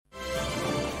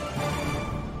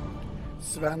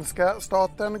Svenska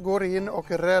staten går in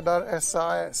och räddar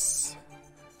SAS.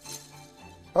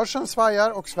 Börsen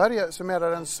svajar och Sverige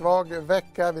summerar en svag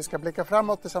vecka. Vi ska blicka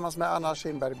framåt tillsammans med Anna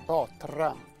Kinberg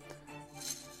Batra.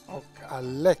 Och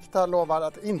Alecta lovar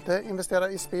att inte investera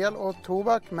i spel och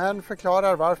tobak men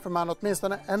förklarar varför man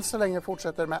åtminstone än så länge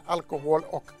fortsätter med alkohol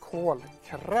och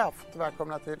kolkraft.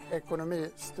 Välkomna till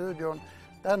Ekonomistudion.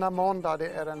 Denna måndag, det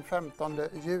är den 15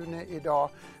 juni idag.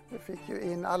 Vi fick ju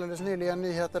in alldeles nyligen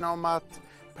nyheten om att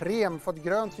Preem fått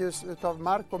grönt ljus utav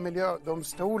Mark- och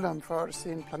miljödomstolen för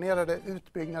sin planerade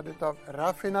utbyggnad utav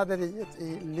raffinaderiet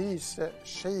i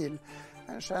Lysekil.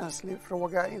 En känslig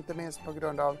fråga, inte minst på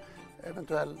grund av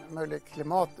eventuell möjlig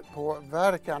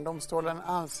klimatpåverkan. Domstolen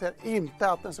anser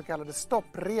inte att den så kallade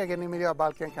stoppregeln i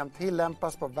miljöbalken kan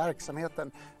tillämpas på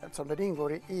verksamheten eftersom den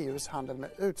ingår i EU:s handel med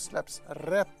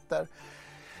utsläppsrätter.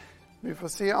 Vi får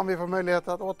se om vi får möjlighet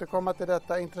att återkomma till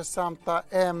detta intressanta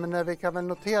ämne. Vi kan väl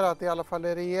notera att det i alla fall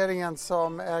är regeringen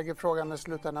som äger frågan när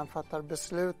slutändan fattar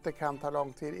beslut. Det kan ta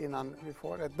lång tid innan vi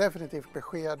får ett definitivt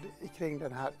besked kring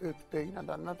den här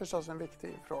utbyggnaden. Men förstås en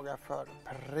viktig fråga för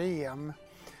Preem.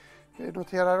 Vi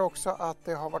noterar också att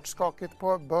det har varit skakigt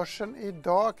på börsen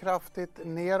idag, kraftigt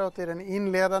neråt i den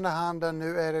inledande handeln.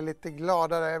 Nu är det lite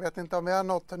gladare. Jag vet inte om vi har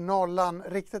nått nollan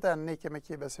riktigt än. Nike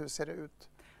Mekibes, hur ser det ut?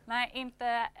 Nej, inte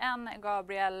än,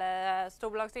 Gabriel.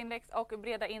 Storbolagsindex och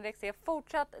breda index är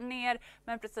fortsatt ner,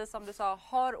 men precis som du sa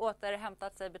har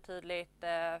återhämtat sig betydligt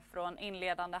från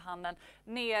inledande handeln,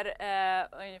 ner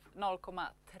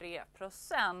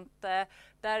 0,3%.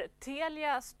 Där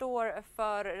Telia står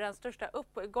för den största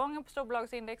uppgången på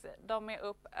storbolagsindex. De är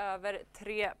upp över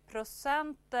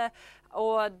 3%.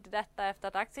 Och detta efter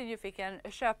att aktien ju fick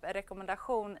en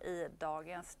köprekommendation i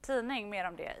dagens tidning. Mer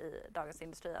om det i Dagens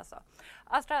Industri alltså.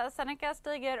 AstraZeneca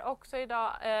stiger också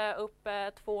idag upp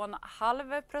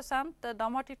 2,5%.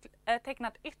 De har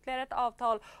tecknat ytterligare ett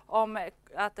avtal om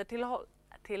att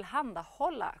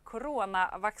tillhandahålla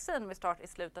coronavaccin med start i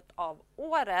slutet av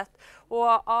året.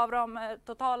 Och av de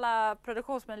totala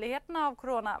produktionsmöjligheterna av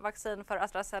coronavaccin för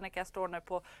AstraZeneca står nu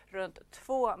på runt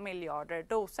 2 miljarder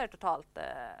doser totalt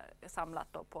samlat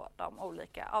då på de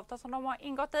olika avtal som de har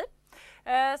ingått i.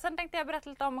 Sen tänkte jag berätta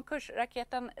lite om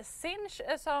kursraketen Sinch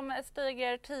som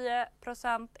stiger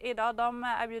 10% idag.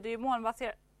 De erbjuder ju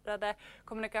molnbaserade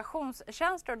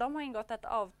kommunikationstjänster. De har ingått ett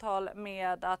avtal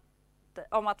med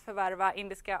om att förvärva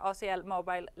indiska ACL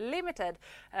Mobile Limited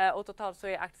och totalt så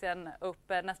är aktien upp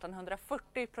nästan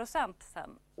 140%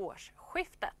 sedan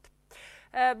årsskiftet.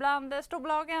 Bland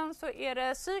storbolagen så är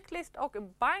det Cykliskt och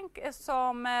Bank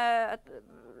som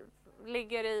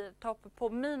ligger i topp på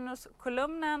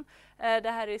minuskolumnen.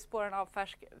 Det här är i spåren av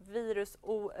färsk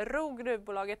virusoro.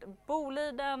 Gruvbolaget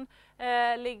Boliden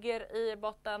ligger i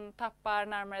botten, tappar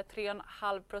närmare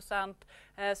 3,5%.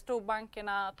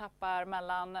 Storbankerna tappar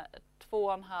mellan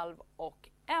 2,5% och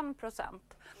 1%.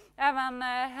 Även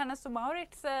Hennes &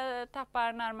 Mauritz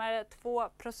tappar närmare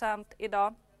 2%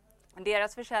 idag.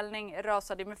 Deras försäljning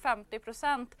rasade med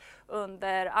 50%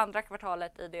 under andra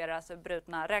kvartalet i deras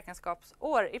brutna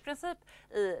räkenskapsår. I princip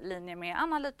i linje med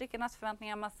analytikernas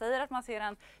förväntningar. Man säger att man ser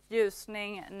en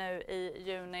ljusning nu i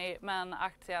juni, men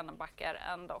aktien backar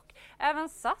ändå. Även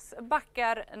SAS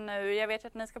backar nu. Jag vet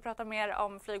att ni ska prata mer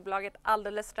om flygbolaget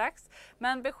alldeles strax.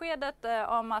 Men beskedet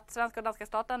om att svenska och danska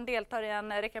staten deltar i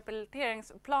en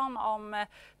rekapitaliseringsplan om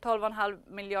 12,5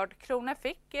 miljard kronor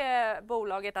fick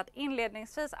bolaget att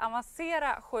inledningsvis avancera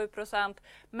 7%,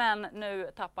 men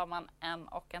nu tappar man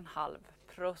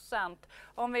 1,5%.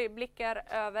 Om vi blickar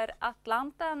över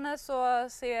Atlanten så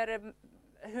ser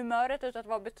humöret ut att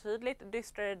vara betydligt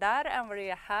dystrare där än vad det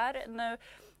är här nu.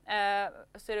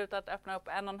 Ser ut att öppna upp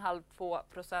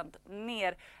 1,5-2%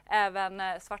 ner.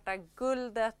 Även svarta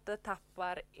guldet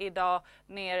tappar idag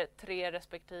ner 3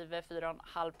 respektive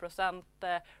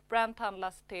 4,5%. Brent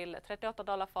handlas till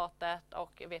 $38 fatet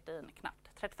och VTI:n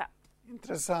knappt 35.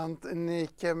 Intressant,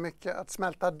 Nike, mycket att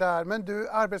smälta där. Men du,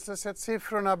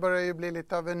 arbetslöshetssiffrorna börjar ju bli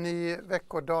lite av en ny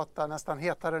veckodata, nästan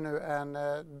hetare nu än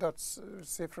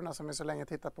dödssiffrorna som vi så länge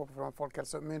tittat på från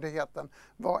Folkhälsomyndigheten.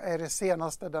 Vad är det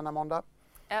senaste denna måndag?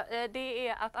 Det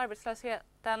är att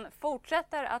arbetslösheten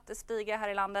fortsätter att stiga här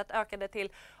i landet, ökade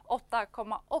till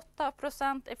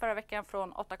 8,8% i förra veckan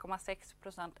från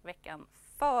 8,6% veckan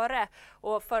före.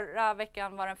 Och förra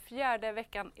veckan var den 4:e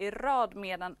veckan i rad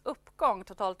med en uppgång.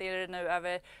 Totalt är det nu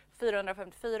över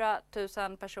 454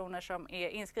 000 personer som är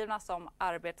inskrivna som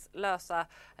arbetslösa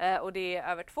och det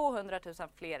är över 200 000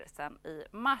 fler sedan i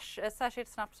mars. Särskilt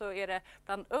snabbt så är det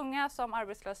bland unga som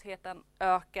arbetslösheten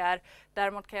ökar.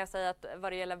 Däremot kan jag säga att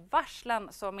vad det gäller varslen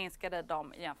så minskade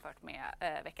de jämfört med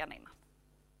veckan innan.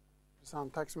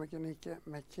 Tack så mycket Nike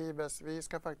Mekibes. Vi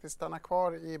ska faktiskt stanna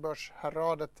kvar i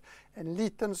börsherradet en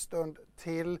liten stund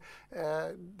till.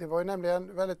 Det var ju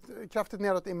nämligen väldigt kraftigt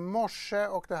nedåt i morse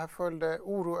och det här följde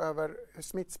oro över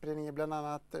smittspridning i bland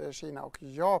annat Kina och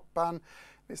Japan.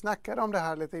 Vi snackade om det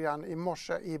här lite grann i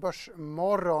morse i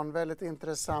Börsmorgon. Väldigt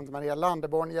intressant. Maria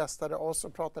Landeborn gästade oss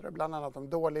och pratade bland annat om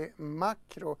dålig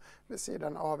makro vid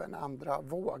sidan av en andra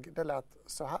våg. Det lät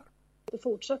så här. Det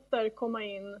fortsätter komma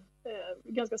in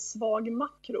ganska svag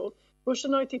makro.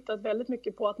 Börsen har ju tittat väldigt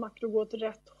mycket på att makro går åt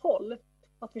rätt håll.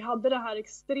 Att vi hade det här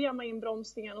extrema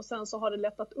inbromsningen och sen så har det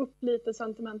lättat upp lite,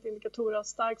 sentimentindikatorer har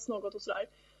stärkts något och sådär.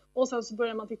 Och sen så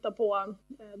börjar man titta på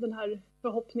den här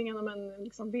förhoppningen om en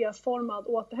liksom V-formad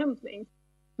återhämtning.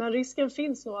 Men risken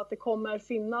finns nog att det kommer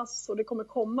finnas och det kommer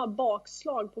komma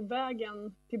bakslag på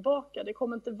vägen tillbaka. Det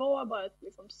kommer inte vara bara ett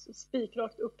liksom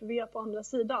spikrakt upp-V på andra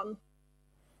sidan.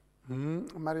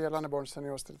 Maria Landeborn,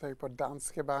 seniorstrateg på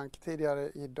Danske Bank,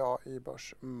 tidigare idag i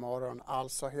Börsmorgon.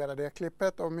 Alltså hela det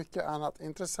klippet och mycket annat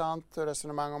intressant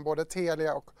resonemang om både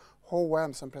Telia och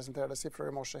H&M som presenterade siffror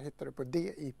i morse hittar du på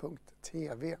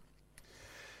di.tv.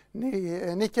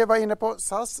 Nicke var inne på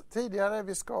SAS tidigare.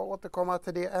 Vi ska återkomma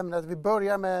till det ämnet. Vi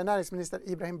börjar med näringsminister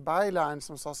Ibrahim Baylan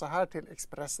som sa så här till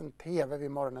Expressen TV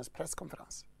vid morgonens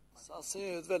presskonferens. SAS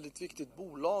är ett väldigt viktigt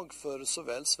bolag för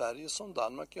såväl Sverige som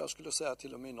Danmark, jag skulle säga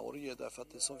till och med Norge, därför att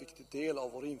det är en så viktig del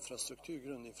av vår infrastruktur,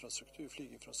 grundinfrastruktur,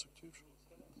 flyginfrastruktur.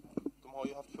 De har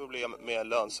ju haft problem med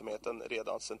lönsamheten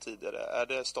redan sedan tidigare. Är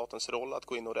det statens roll att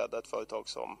gå in och rädda ett företag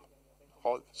som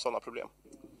har sådana problem?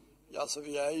 Ja, alltså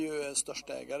vi är ju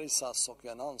största ägare i SAS och vi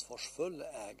är en ansvarsfull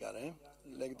ägare.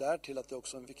 Lägg där till att det är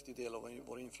också en viktig del av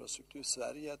vår infrastruktur.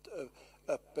 Sverige är ett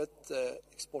öppet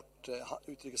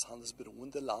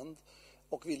utrikeshandelsberoende land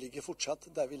och vi ligger fortsatt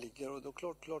där vi ligger och då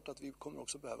är det klart att vi kommer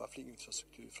också behöva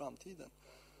flyginfrastruktur i framtiden.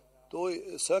 Då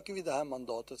söker vi det här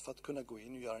mandatet för att kunna gå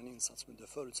in och göra en insats, men det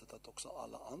förutsätter att också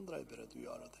alla andra är beredda att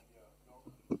göra det.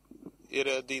 Är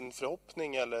det din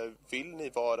förhoppning eller vill ni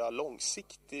vara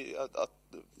långsiktig,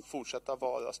 att fortsätta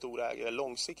vara stora ägare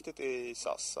långsiktigt i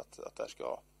SAS, att det här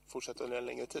ska fortsätta under en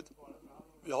längre tid?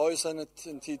 Vi har ju sedan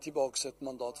en tid tillbaka ett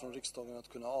mandat från riksdagen att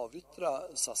kunna avyttra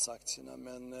SAS-aktierna,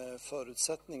 men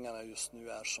förutsättningarna just nu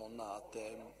är sådana att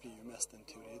det blir ju mest en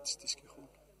teoretisk diskussion.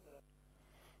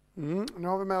 Nu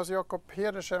har vi med oss Jakob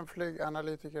Pedersen,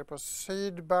 flyganalytiker på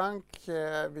Sydbank.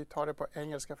 Vi tar det på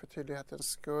engelska för tydlighetens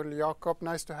skull. Jakob,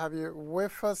 nice to have you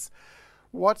with us.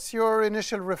 What's your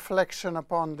initial reflection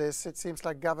upon this? It seems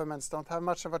like governments don't have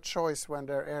much of a choice when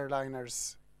their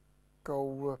airliners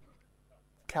go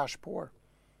cash poor.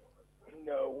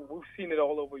 No, we've seen it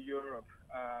all over Europe.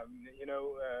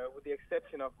 With the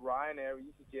exception of Ryanair,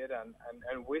 EasyJet,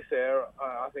 and Wizz Air,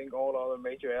 I think all other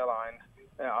major airlines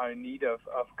are in need of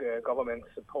government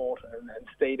support and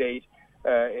state aid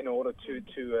in order to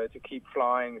keep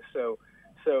flying. So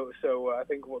I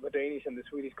think what the Danish and the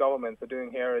Swedish governments are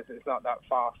doing here is not that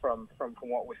far from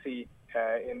what we see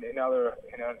in other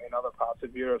parts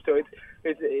of Europe. So it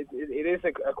is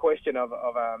a question of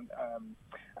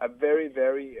a very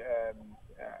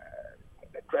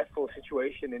dreadful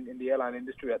situation in the airline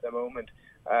industry at the moment,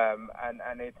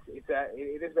 and it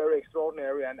is very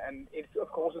extraordinary, and it's of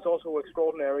course it's also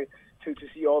extraordinary to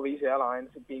see all these airlines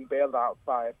being bailed out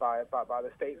by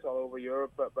the states all over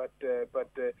Europe, but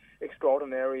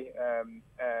extraordinary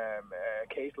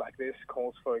case like this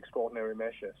calls for extraordinary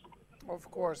measures.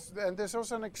 Of course, and there's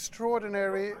also an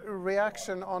extraordinary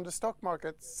reaction on the stock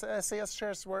market. SAS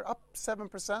shares were up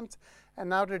 7% and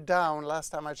now they're down.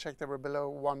 Last time I checked they were below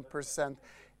 1%.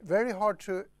 Very hard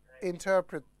to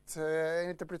interpret,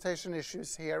 interpretation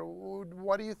issues here.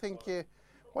 What do you think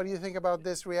about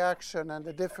this reaction and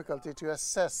the difficulty to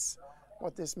assess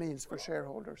what this means for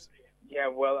shareholders? Yeah,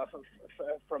 well,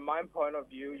 from my point of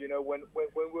view, when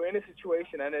we're in a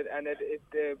situation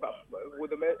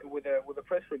with the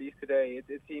press release today,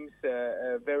 it seems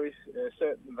very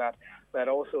certain that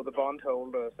also the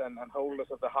bondholders and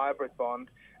holders of the hybrid bond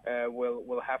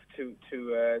will have to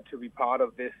be part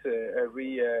of this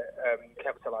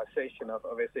recapitalization of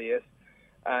SAS.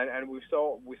 And we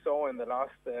saw in the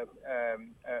last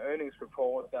earnings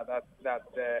report that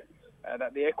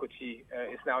the equity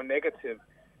is now negative.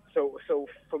 So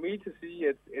for me to see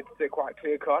it's quite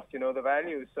clear cut. The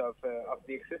values of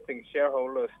the existing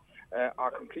shareholders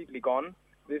are completely gone.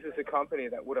 This is a company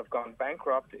that would have gone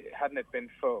bankrupt hadn't it been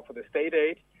for the state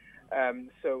aid.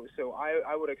 So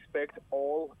I would expect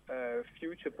all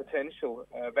future potential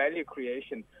value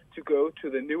creation to go to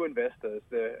the new investors,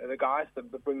 the guys that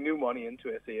bring new money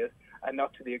into SAS, and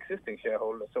not to the existing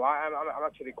shareholders. So I'm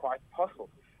actually quite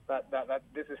puzzled that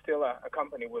this is still a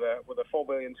company with a 4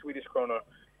 billion Swedish kronor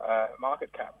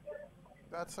market cap.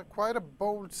 That's quite a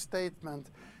bold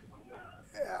statement.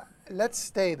 Let's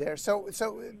stay there. So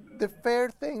the fair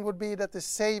thing would be that the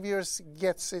saviors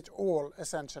gets it all,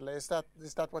 essentially. Is that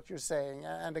what you're saying?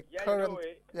 And the current,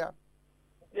 at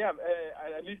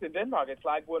least in Denmark, it's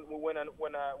like when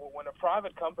a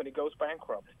private company goes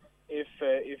bankrupt. If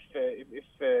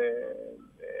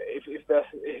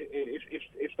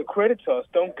the creditors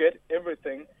don't get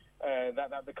everything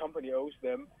that the company owes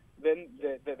them, then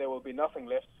there will be nothing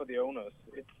left for the owners.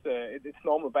 It's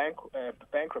normal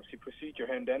bankruptcy procedure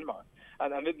here in Denmark,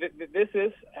 and this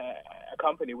is a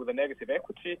company with a negative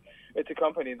equity. It's a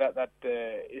company that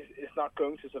is not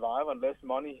going to survive unless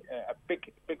money, a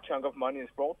big chunk of money, is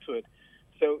brought to it.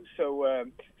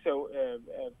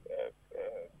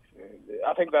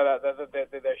 I think that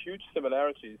there are huge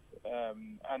similarities,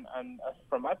 and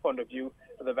from my point of view,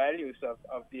 the values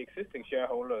of the existing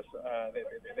shareholders,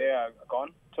 they are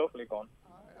gone, totally gone.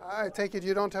 I take it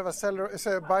you don't have a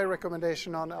buy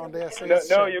recommendation on the SAS?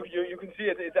 No, you can see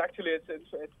it. It's actually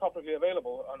it's publicly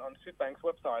available on Sydbank's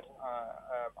website.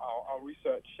 Our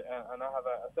research, and I have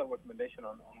a sell recommendation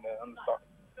on the stock.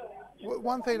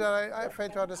 One thing that I fail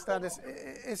to understand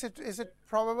is it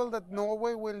probable that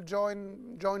Norway will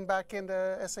join back in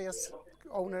the SAS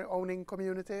owning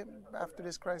community after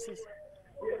this crisis?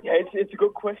 Yeah, it's a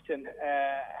good question.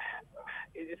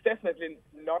 It's definitely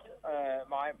not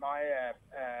my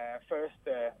first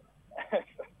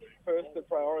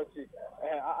priority.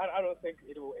 I don't think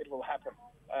it will happen.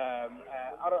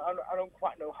 I don't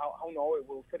quite know how Norway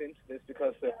will fit into this,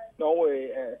 because Norway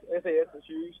SAS is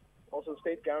used. Also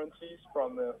state guarantees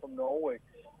from Norway,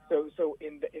 so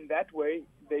in that way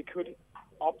they could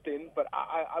opt in, but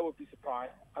I would be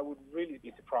surprised. I would really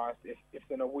be surprised if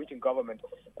the Norwegian government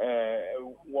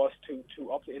was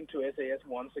to opt into SAS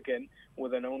once again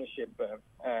with an ownership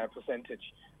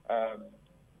percentage. I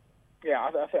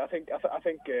think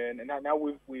now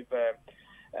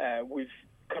we've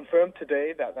confirmed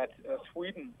today that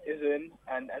Sweden is in,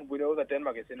 and we know that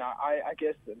Denmark is in. I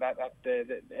guess that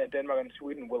Denmark and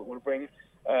Sweden will bring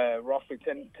roughly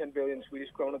 10 billion Swedish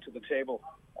kroner to the table,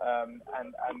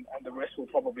 and the rest will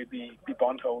probably be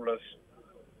bondholders.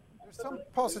 There's some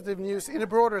positive news in a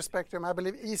broader spectrum. I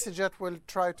believe EasyJet will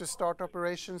try to start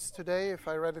operations today, if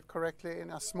I read it correctly, in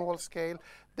a small scale.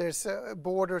 There's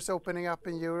borders opening up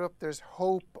in Europe. There's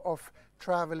hope of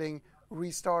traveling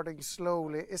restarting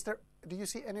slowly. Do you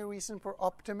see any reason for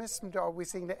optimism? Are we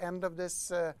seeing the end of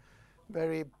this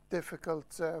very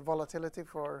difficult volatility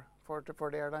for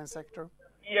the airline sector?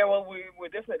 Yeah, well, we're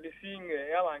definitely seeing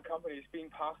airline companies being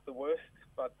past the worst,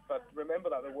 but remember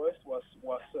that the worst was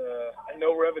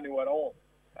no revenue at all.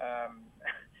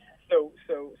 So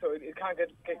it can't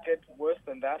get worse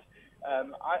than that.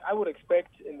 I would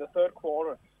expect in the third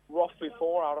quarter roughly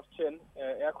 4 out of 10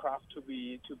 aircraft to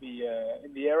be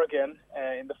in the air again.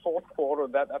 In the fourth quarter,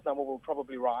 that number will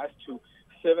probably rise to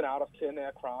 7 out of 10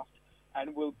 aircraft,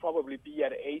 and will probably be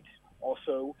at 8 or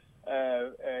so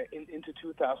into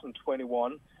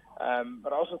 2021.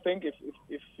 But I also think if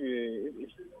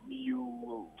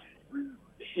you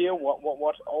hear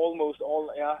what almost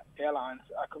all airlines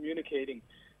are communicating,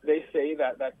 they say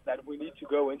that we need to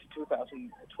go into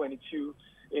 2022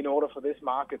 in order for this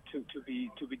market to be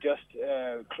just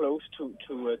close to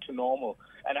normal.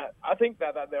 And I think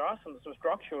that there are some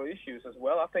structural issues as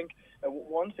well. I think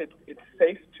once it's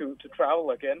safe to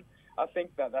travel again, I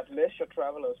think that leisure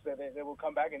travelers they will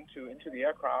come back into the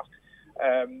aircraft.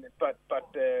 But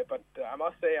I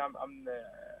must say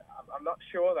I'm not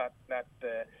sure that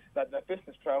the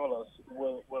business travelers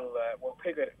will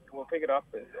pick it up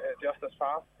just as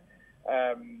fast.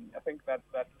 I think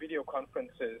that video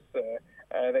conferences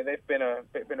they've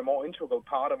been a more integral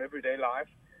part of everyday life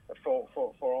for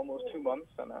almost 2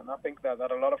 months, and I think that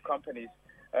a lot of companies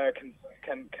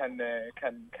can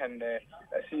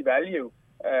see value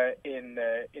in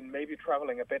maybe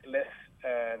traveling a bit less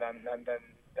than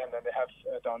they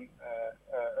have done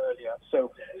earlier.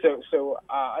 So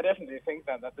I definitely think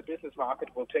that the business market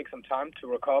will take some time to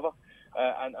recover,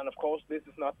 and of course this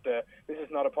is not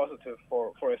a positive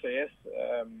for SAS.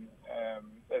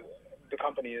 The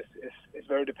company is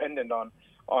very dependent on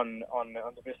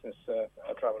the business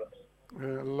travelers.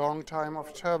 A long time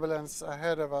of turbulence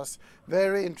ahead of us.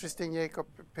 Very interesting, Jacob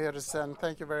Pedersen.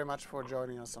 Thank you very much for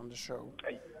joining us on the show.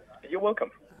 You're welcome.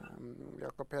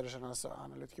 Jacob Pedersen, alltså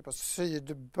analytiker på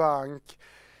Sydbank.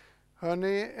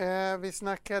 Hörrni, vi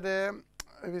snackade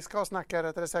Vi ska snacka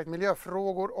rättare sagt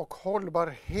miljöfrågor och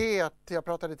hållbarhet. Jag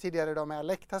pratade tidigare idag med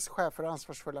Alectas chef för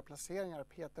ansvarsfulla placeringar.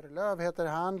 Peter Löv heter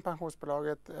han.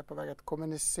 Pensionsbolaget är på väg att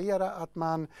kommunicera att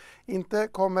man inte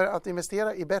kommer att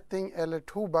investera i betting eller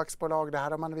tobaksbolag. Det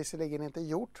här har man visserligen inte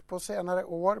gjort på senare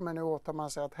år, men nu åtar man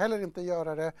sig att heller inte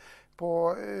göra det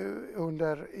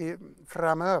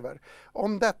framöver.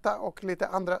 Om detta och lite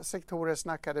andra sektorer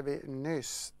snackade vi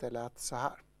nyss. Det lät så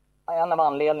här. En av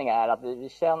anledningarna är att vi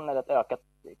känner ett ökat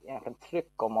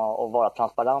tryck om att vara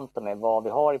transparenta med vad vi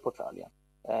har i portföljen.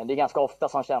 Det är ganska ofta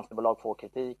som tjänstebolag får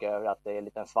kritik över att det är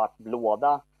lite en svart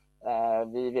låda.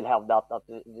 Vi vill hävda att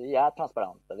vi är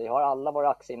transparenta. Vi har alla våra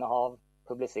aktieinnehav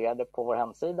publicerade på vår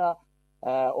hemsida.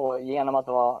 Och genom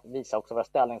att visa också våra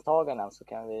ställningstaganden så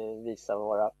kan vi visa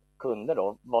våra kunder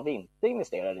då vad vi inte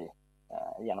investerar i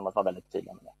genom att vara väldigt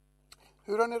tydliga med det.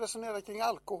 Hur har ni resonerat kring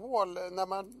alkohol när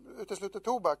man utesluter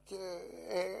tobak?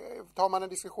 Tar man en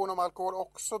diskussion om alkohol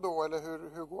också då, eller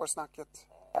hur går snacket?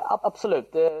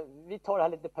 Absolut. Vi tar det här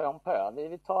lite pö om pö.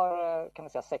 Vi tar, kan man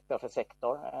säga, sektor för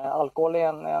sektor. Alkohol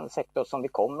är en sektor som vi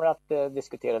kommer att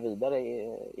diskutera vidare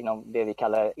inom det vi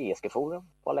kallar ESG-forum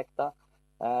på Alecta.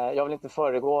 Jag vill inte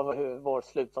föregå hur vår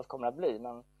slutsats kommer att bli,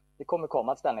 men det kommer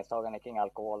komma ett ställningstagande kring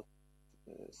alkohol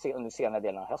under senare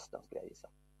delen av hösten, skulle jag gissa.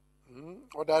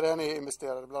 Och där är ni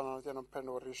investerade bland annat genom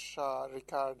Pernod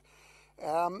Ricard.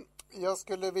 Jag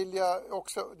skulle vilja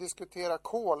också diskutera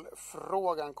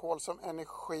kolfrågan, kol som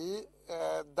energi.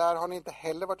 Där har ni inte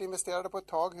heller varit investerade på ett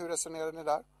tag. Hur resonerar ni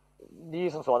där? Det är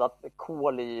ju som så att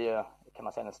kol är, kan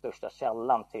man säga, den största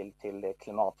källan till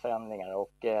klimatförändringar.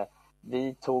 Och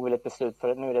vi tog väl ett beslut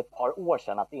för nu är det ett par år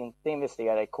sedan att inte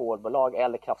investera i kolbolag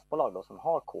eller kraftbolag då, som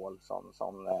har kol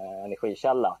som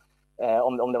energikälla.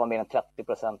 Om det var mer än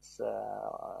 30%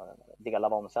 del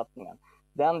av omsättningen.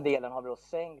 Den delen har vi då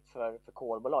sänkt för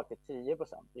kolbolag till 10%.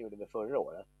 Det gjorde vi förra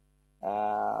året.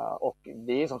 Och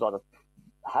det är ju som så att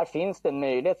här finns det en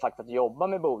möjlighet faktiskt att jobba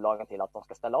med bolagen till att de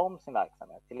ska ställa om sin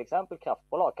verksamhet. Till exempel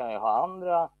kraftbolag kan ju ha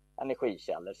andra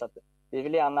energikällor. Så att vi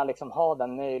vill gärna liksom ha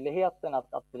den möjligheten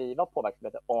att driva på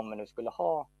verksamheten om vi nu skulle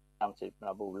ha den typen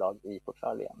av bolag i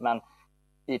portföljen. Men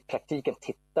i praktiken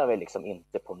tittar vi liksom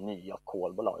inte på nya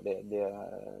kolbolag. Det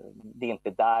är inte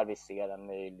där vi ser en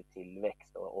möjlig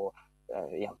tillväxt och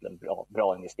egentligen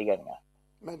bra investeringar.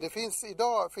 Men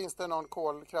idag finns det någon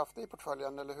kolkraft i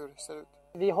portföljen, eller hur ser det ut?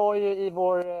 Vi har ju i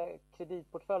vår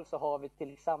kreditportfölj så har vi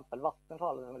till exempel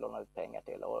Vattenfall som vi lånar ut pengar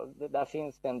till. Och där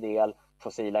finns det en del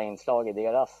fossila inslag i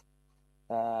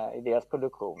deras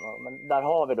produktion. Men där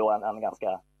har vi då en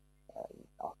ganska...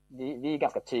 vi är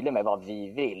ganska tydliga med vad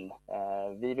vi vill.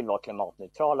 Vi vill vara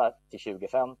klimatneutrala till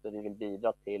 2050. Vi vill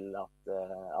bidra till att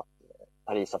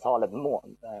Parisavtalets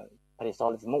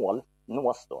mål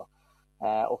nås då.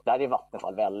 Och där är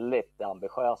Vattenfall väldigt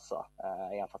ambitiösa,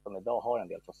 även fast de idag har en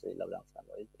del fossila bränslen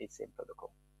i sin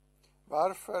produktion.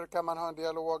 Varför kan man ha en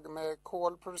dialog med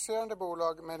kolproducerande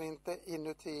bolag men inte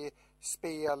inuti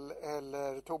spel-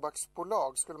 eller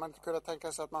tobaksbolag? Skulle man inte kunna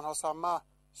tänka sig att man har samma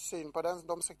syn på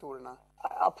de sektorerna?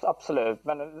 Absolut,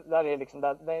 men där är det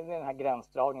är den här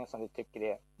gränsdragningen som vi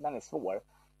tycker den är svår.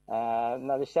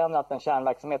 När vi känner att en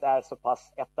kärnverksamhet är så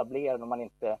pass etablerad och man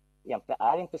inte egentligen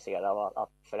är intresserad av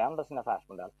att förändra sin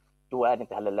affärsmodell, då är det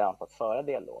inte heller lönt att föra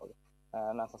dialog.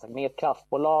 Men som sagt, med ett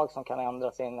kraftbolag som kan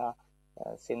ändra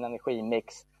sin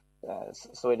energimix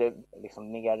så är det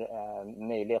liksom mer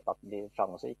möjlighet att bli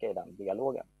framgångsrika i den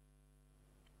dialogen.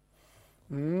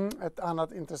 Ett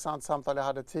annat intressant samtal jag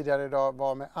hade tidigare idag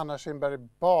var med Anna Kinberg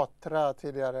Batra,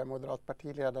 tidigare moderat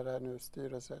partiledare, nu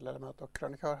styrelseledamot och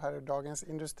krönikör här i Dagens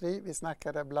Industri. Vi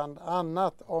snackade bland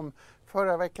annat om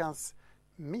förra veckans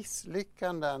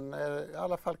misslyckanden. I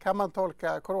alla fall kan man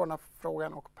tolka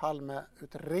coronafrågan och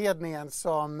Palmeutredningen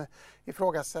som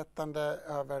ifrågasättande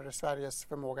över Sveriges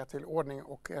förmåga till ordning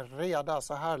och reda.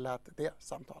 Så här lät det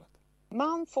samtalet.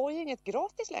 Man får ju inget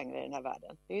gratis längre i den här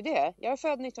världen. Det är ju det. Jag är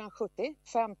född 1970.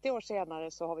 50 år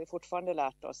senare så har vi fortfarande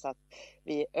lärt oss att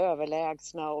vi är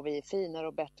överlägsna och vi är finare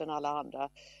och bättre än alla andra.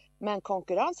 Men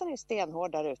konkurrensen är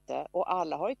stenhård där ute och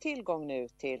alla har ju tillgång nu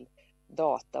till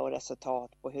data och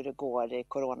resultat på hur det går i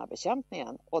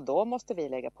coronabekämpningen. Och då måste vi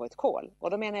lägga på ett kol. Och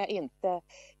då menar jag inte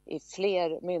i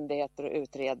fler myndigheter och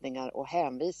utredningar och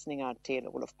hänvisningar till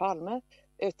Olof Palme,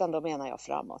 utan då menar jag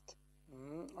framåt.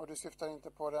 Och du syftar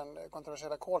inte på den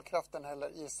kontroversiella kolkraften heller,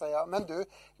 gissar jag. Men du,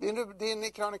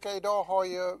 din krönika idag har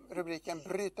ju rubriken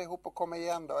Bryta ihop och komma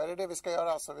igen då. Är det vi ska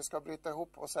göra? Alltså vi ska bryta ihop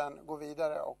och sen gå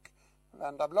vidare och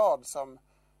vända blad som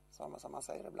man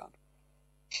säger ibland.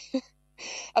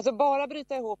 Alltså bara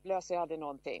bryta ihop löser jag aldrig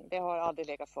någonting. Det har aldrig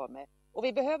legat för mig. Och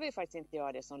vi behöver ju faktiskt inte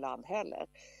göra det som land heller.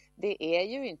 Det är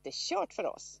ju inte kört för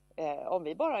oss. Om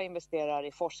vi bara investerar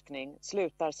i forskning,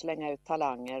 slutar slänga ut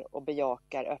talanger och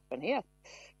bejakar öppenhet,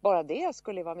 bara det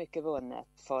skulle vara mycket vunnet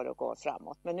för att gå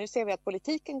framåt. Men nu ser vi att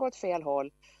politiken går åt fel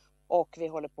håll och vi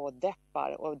håller på att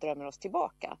deppar och drömmer oss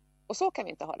tillbaka. Och så kan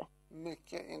vi inte ha det.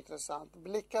 Mycket intressant.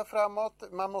 Blicka framåt,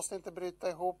 man måste inte bryta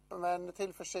ihop, men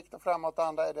tillförsikt och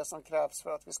framåtanda är det som krävs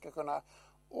för att vi ska kunna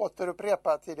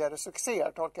återupprepa tidigare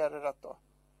succéer. Tolkar jag det rätt då?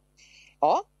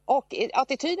 Ja, och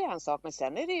attityd är en sak, men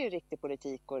sen är det ju riktig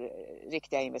politik och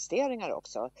riktiga investeringar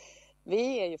också.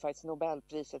 Vi är ju faktiskt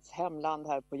Nobelprisets hemland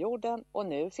här på jorden och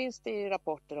nu finns det ju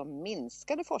rapporter om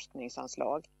minskade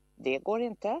forskningsanslag. Det går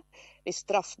inte. Vi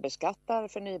straffbeskattar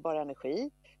förnybar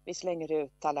energi. Vi slänger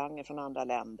ut talanger från andra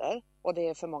länder och det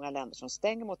är för många länder som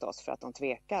stänger mot oss för att de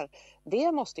tvekar.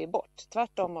 Det måste ju bort.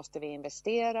 Tvärtom måste vi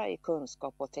investera i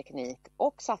kunskap och teknik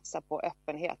och satsa på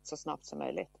öppenhet så snabbt som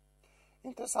möjligt.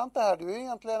 Intressant det här. Du är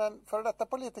egentligen en före detta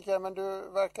politiker, men du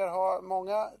verkar ha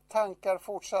många tankar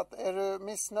fortsatt. Är du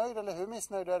missnöjd eller hur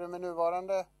missnöjd är du med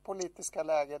nuvarande politiska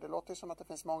läge? Det låter ju som att det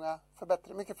finns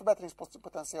mycket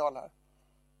förbättringspotential här.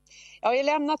 Jag har ju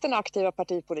lämnat den aktiva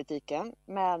partipolitiken,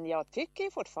 men jag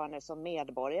tycker fortfarande som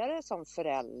medborgare, som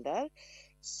förälder,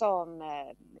 som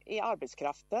i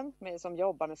arbetskraften, som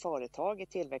jobbar med företag i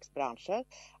tillväxtbranscher,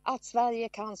 att Sverige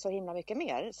kan så himla mycket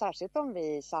mer, särskilt om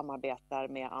vi samarbetar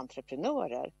med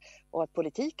entreprenörer och att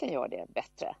politiken gör det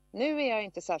bättre. Nu är jag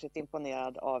inte särskilt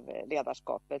imponerad av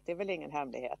ledarskapet, det är väl ingen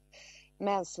hemlighet.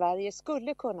 Men Sverige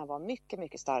skulle kunna vara mycket,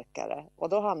 mycket starkare och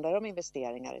då handlar det om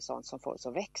investeringar i sånt som får oss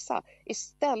att växa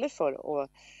istället för att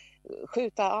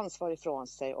skjuta ansvar ifrån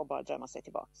sig och bara drömma sig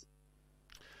tillbaka.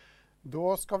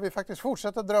 Då ska vi faktiskt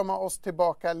fortsätta drömma oss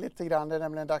tillbaka lite grann. Det är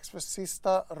nämligen dags för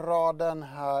sista raden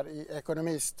här i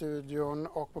Ekonomistudion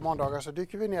och på måndagar så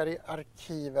dyker vi ner i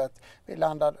arkivet. Vi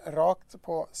landar rakt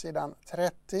på sidan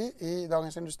 30 i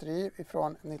Dagens Industri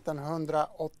ifrån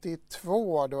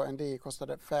 1982 då NDI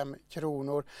kostade 5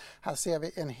 kronor. Här ser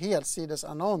vi en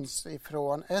helsidesannons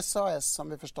ifrån SAS som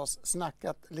vi förstås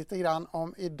snackat lite grann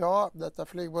om idag. Detta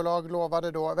flygbolag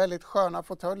lovade då väldigt sköna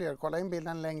fåtöljer. Kolla in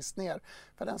bilden längst ner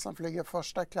för den som flyger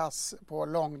första klass på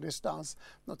långdistans.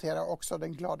 Notera också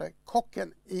den glada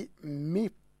kocken i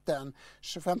mitten.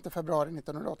 25 februari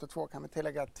 1982 kan vi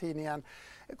tillägga att tidningen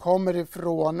kommer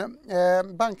ifrån.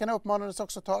 Bankerna uppmanades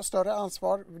också ta större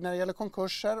ansvar när det gäller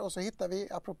konkurser och så hittar vi,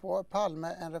 apropå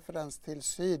Palme, en referens till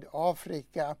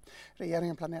Sydafrika.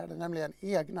 Regeringen planerade nämligen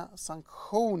egna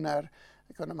sanktioner.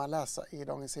 Det kunde man läsa i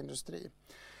Dagens Industri.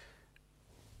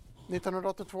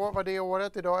 1982 var det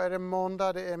året, idag är det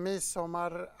måndag, det är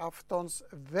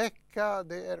midsommaraftonsvecka,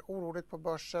 det är oroligt på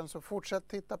börsen så fortsätt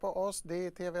titta på oss,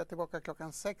 DI-TV är tillbaka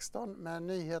klockan 16 med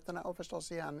nyheterna och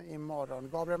förstås igen imorgon.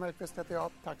 Gabriel Mellqvist heter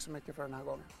jag, tack så mycket för den här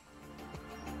gången.